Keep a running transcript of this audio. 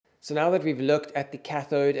So now that we've looked at the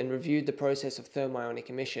cathode and reviewed the process of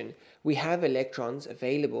thermionic emission, we have electrons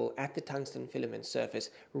available at the tungsten filament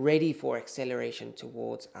surface ready for acceleration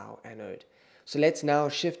towards our anode. So let's now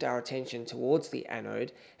shift our attention towards the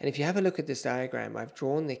anode, and if you have a look at this diagram, I've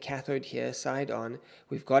drawn the cathode here side on.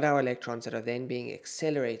 We've got our electrons that are then being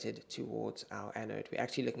accelerated towards our anode. We're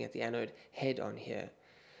actually looking at the anode head on here.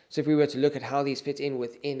 So if we were to look at how these fit in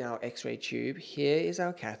within our X-ray tube, here is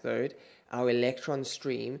our cathode, our electron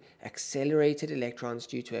stream, accelerated electrons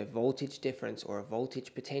due to a voltage difference or a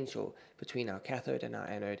voltage potential between our cathode and our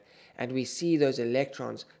anode. And we see those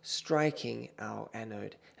electrons striking our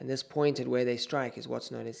anode. And this point at where they strike is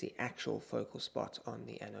what's known as the actual focal spot on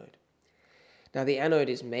the anode. Now the anode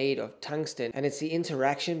is made of tungsten, and it's the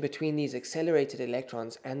interaction between these accelerated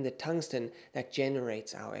electrons and the tungsten that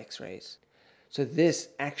generates our X-rays. So this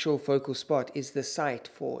actual focal spot is the site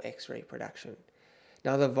for X-ray production.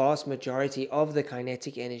 Now the vast majority of the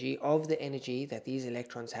kinetic energy, of the energy that these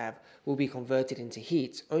electrons have, will be converted into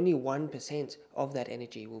heat. Only 1% of that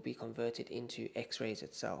energy will be converted into X-rays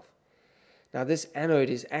itself. Now this anode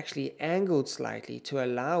is actually angled slightly to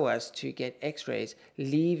allow us to get X-rays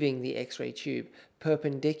leaving the X-ray tube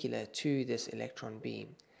perpendicular to this electron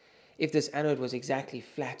beam. If this anode was exactly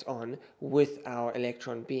flat on with our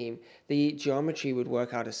electron beam, the geometry would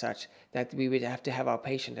work out as such that we would have to have our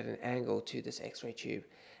patient at an angle to this X-ray tube.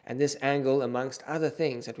 And this angle, amongst other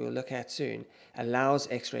things that we'll look at soon, allows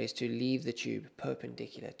X-rays to leave the tube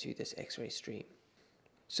perpendicular to this X-ray stream.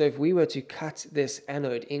 So if we were to cut this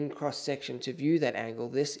anode in cross-section to view that angle,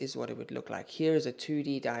 this is what it would look like. Here is a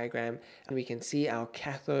 2D diagram, and we can see our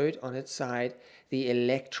cathode on its side, the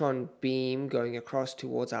electron beam going across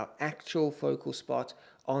towards our actual focal spot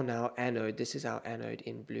on our anode. This is our anode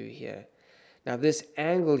in blue here. Now this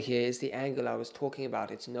angle here is the angle I was talking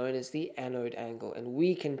about. It's known as the anode angle, and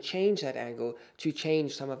we can change that angle to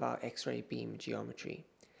change some of our X-ray beam geometry.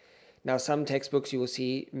 Now some textbooks you will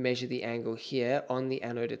see measure the angle here on the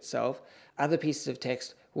anode itself. Other pieces of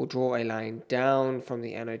text will draw a line down from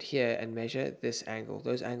the anode here and measure this angle.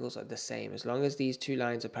 Those angles are the same. As long as these two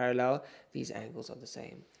lines are parallel, these angles are the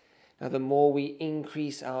same. Now the more we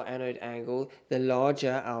increase our anode angle, the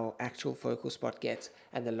larger our actual focal spot gets,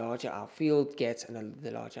 and the larger our field gets, and the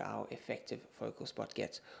larger our effective focal spot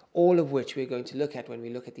gets. All of which we're going to look at when we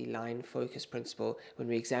look at the line focus principle, when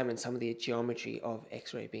we examine some of the geometry of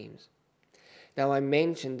X-ray beams. Now I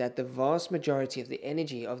mentioned that the vast majority of the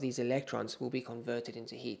energy of these electrons will be converted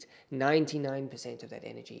into heat. 99% of that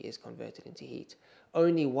energy is converted into heat.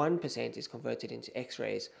 Only 1% is converted into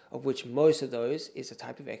X-rays, of which most of those is a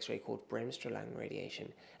type of X-ray called Bremsstrahlung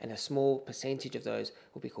radiation, and a small percentage of those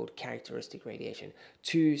will be called characteristic radiation.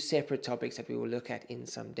 Two separate topics that we will look at in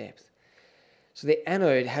some depth. So the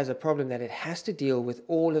anode has a problem that it has to deal with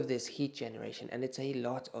all of this heat generation, and it's a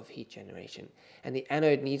lot of heat generation. And the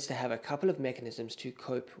anode needs to have a couple of mechanisms to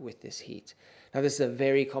cope with this heat. Now this is a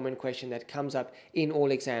very common question that comes up in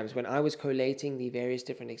all exams. When I was collating the various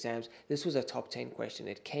different exams, this was a top 10 question.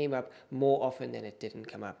 It came up more often than it didn't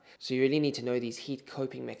come up. So you really need to know these heat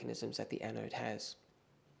coping mechanisms that the anode has.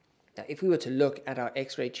 Now, if we were to look at our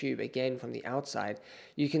X-ray tube again from the outside,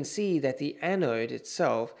 you can see that the anode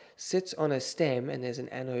itself sits on a stem, and there's an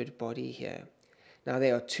anode body here. Now,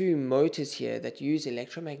 there are two motors here that use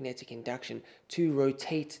electromagnetic induction to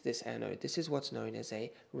rotate this anode. This is what's known as a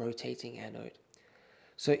rotating anode.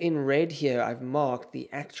 So in red here, I've marked the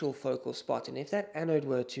actual focal spot, and if that anode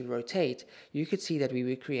were to rotate, you could see that we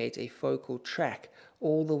would create a focal track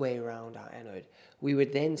all the way around our anode. We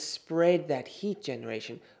would then spread that heat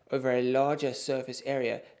generation over a larger surface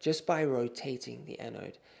area just by rotating the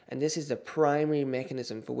anode. And this is the primary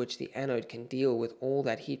mechanism for which the anode can deal with all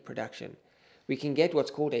that heat production. We can get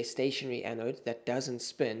what's called a stationary anode that doesn't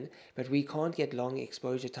spin, but we can't get long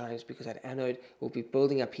exposure times because that anode will be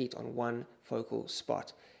building up heat on one focal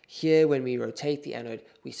spot. Here, when we rotate the anode,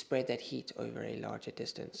 we spread that heat over a larger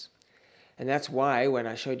distance. And that's why when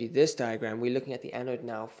I showed you this diagram, we're looking at the anode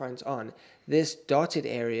now front on. This dotted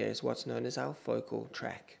area is what's known as our focal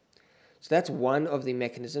track. So that's one of the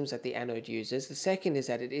mechanisms that the anode uses. The second is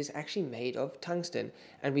that it is actually made of tungsten.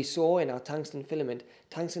 And we saw in our tungsten filament,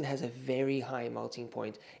 tungsten has a very high melting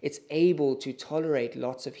point. It's able to tolerate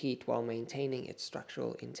lots of heat while maintaining its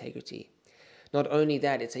structural integrity. Not only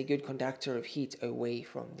that, it's a good conductor of heat away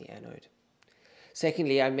from the anode.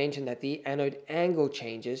 Secondly, I mentioned that the anode angle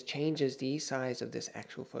changes the size of this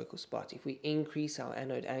actual focal spot. If we increase our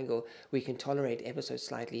anode angle, we can tolerate ever so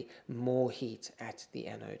slightly more heat at the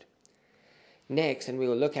anode. Next, and we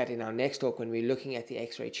will look at in our next talk when we're looking at the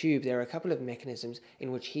X-ray tube, there are a couple of mechanisms in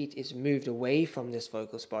which heat is moved away from this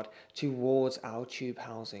focal spot towards our tube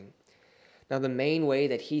housing. Now, the main way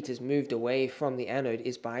that heat is moved away from the anode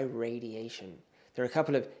is by radiation. There are a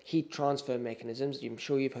couple of heat transfer mechanisms. I'm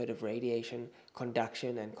sure you've heard of radiation,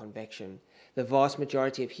 conduction, and convection. The vast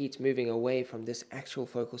majority of heat moving away from this actual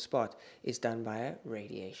focal spot is done via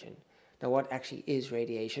radiation. Now, what actually is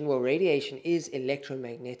radiation? Well, radiation is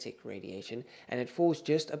electromagnetic radiation, and it falls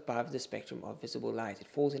just above the spectrum of visible light. It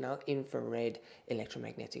falls in our infrared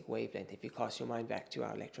electromagnetic wavelength, if you cast your mind back to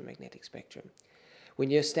our electromagnetic spectrum. When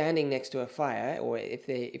you're standing next to a fire, or if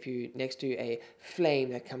you're next to a flame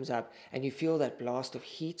that comes up and you feel that blast of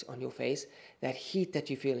heat on your face, that heat that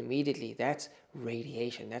you feel immediately, that's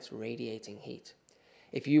radiation, that's radiating heat.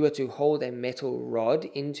 If you were to hold a metal rod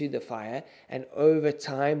into the fire and over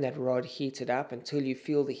time that rod heated up until you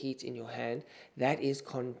feel the heat in your hand, that is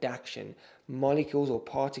conduction. Molecules or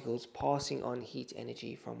particles passing on heat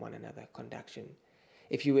energy from one another, conduction.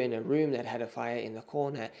 If you were in a room that had a fire in the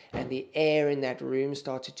corner and the air in that room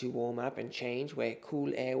started to warm up and change, where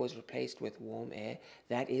cool air was replaced with warm air,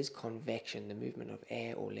 that is convection, the movement of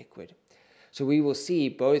air or liquid. So we will see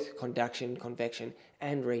both conduction, convection,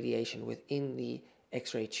 and radiation within the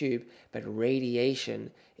X-ray tube, but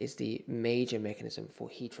radiation is the major mechanism for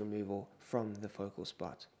heat removal from the focal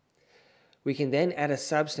spot. We can then add a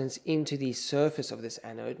substance into the surface of this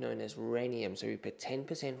anode known as rhenium. So we put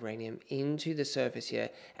 10% rhenium into the surface here,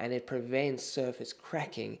 and it prevents surface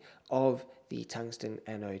cracking of the tungsten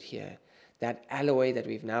anode here. That alloy that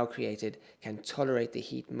we've now created can tolerate the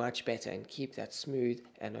heat much better and keep that smooth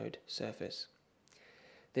anode surface.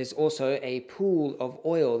 There's also a pool of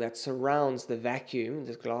oil that surrounds the vacuum,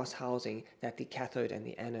 the glass housing that the cathode and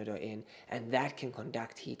the anode are in, and that can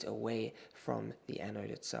conduct heat away from the anode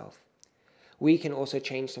itself. We can also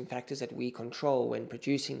change some factors that we control when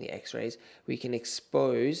producing the X-rays. We can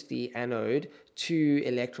expose the anode to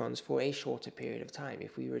electrons for a shorter period of time.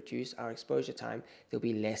 If we reduce our exposure time, there'll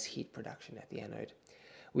be less heat production at the anode.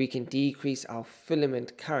 We can decrease our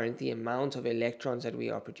filament current, the amount of electrons that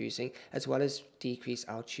we are producing, as well as decrease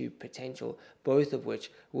our tube potential, both of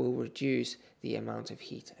which will reduce the amount of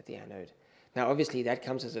heat at the anode. Now, obviously, that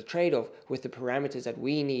comes as a trade-off with the parameters that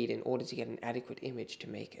we need in order to get an adequate image to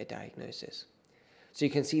make a diagnosis. So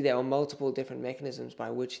you can see there are multiple different mechanisms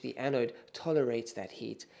by which the anode tolerates that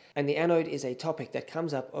heat. And the anode is a topic that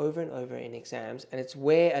comes up over and over in exams, and it's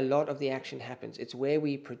where a lot of the action happens. It's where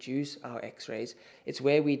we produce our X-rays. It's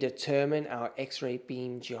where we determine our X-ray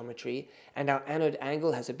beam geometry, and our anode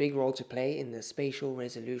angle has a big role to play in the spatial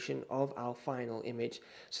resolution of our final image.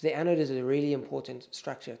 So the anode is a really important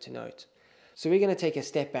structure to note. So we're going to take a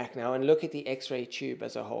step back now and look at the X-ray tube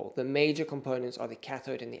as a whole. The major components are the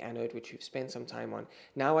cathode and the anode, which we've spent some time on.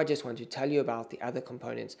 Now I just want to tell you about the other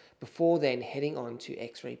components before then heading on to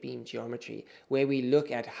X-ray beam geometry, where we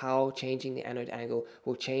look at how changing the anode angle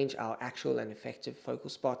will change our actual and effective focal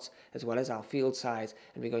spots, as well as our field size.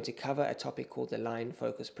 And we're going to cover a topic called the line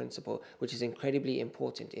focus principle, which is incredibly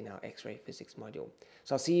important in our X-ray physics module.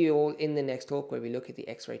 So I'll see you all in the next talk where we look at the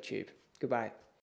X-ray tube. Goodbye.